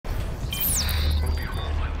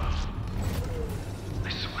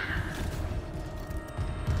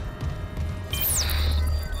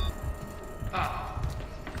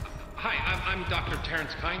Dr.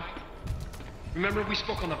 Terrence Kyne? Remember we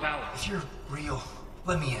spoke on the Valor? If you're real,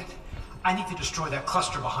 let me in. I need to destroy that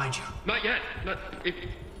cluster behind you. Not yet.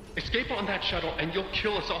 Escape on that shuttle and you'll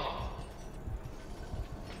kill us all.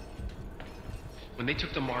 When they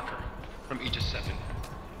took the marker from Aegis 7,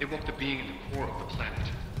 it woke the being in the core of the planet.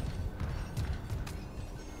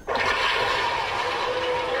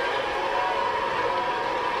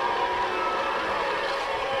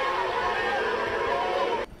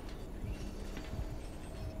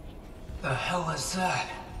 The hell is that?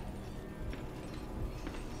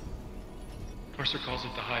 Mercer calls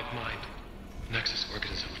it the hive mind, a nexus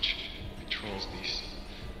organism which controls these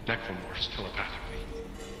necromorphs telepathically.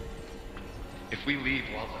 If we leave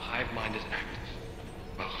while the hive mind is active,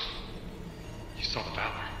 well, you saw the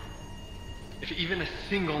Valor. If even a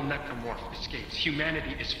single necromorph escapes,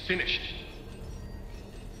 humanity is finished.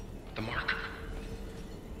 But the marker.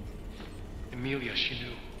 Emilia, she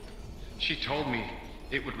knew. She told me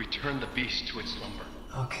it would return the beast to its slumber.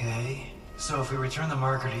 Okay, so if we return the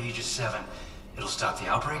marker to Aegis 7, it'll stop the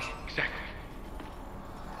outbreak? Exactly.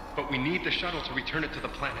 But we need the shuttle to return it to the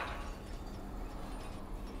planet.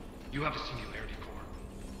 You have a singularity core,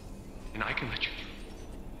 and I can let you through.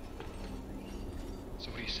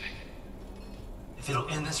 So what do you say? If it'll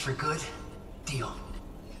end this for good, deal.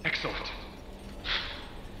 Excellent.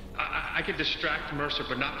 I can distract Mercer,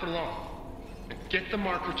 but not for long. Get the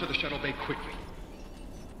marker to the shuttle bay quickly.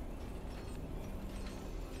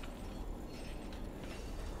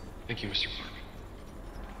 Thank you, Mr. Clark,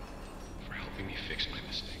 for helping me fix my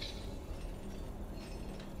mistake.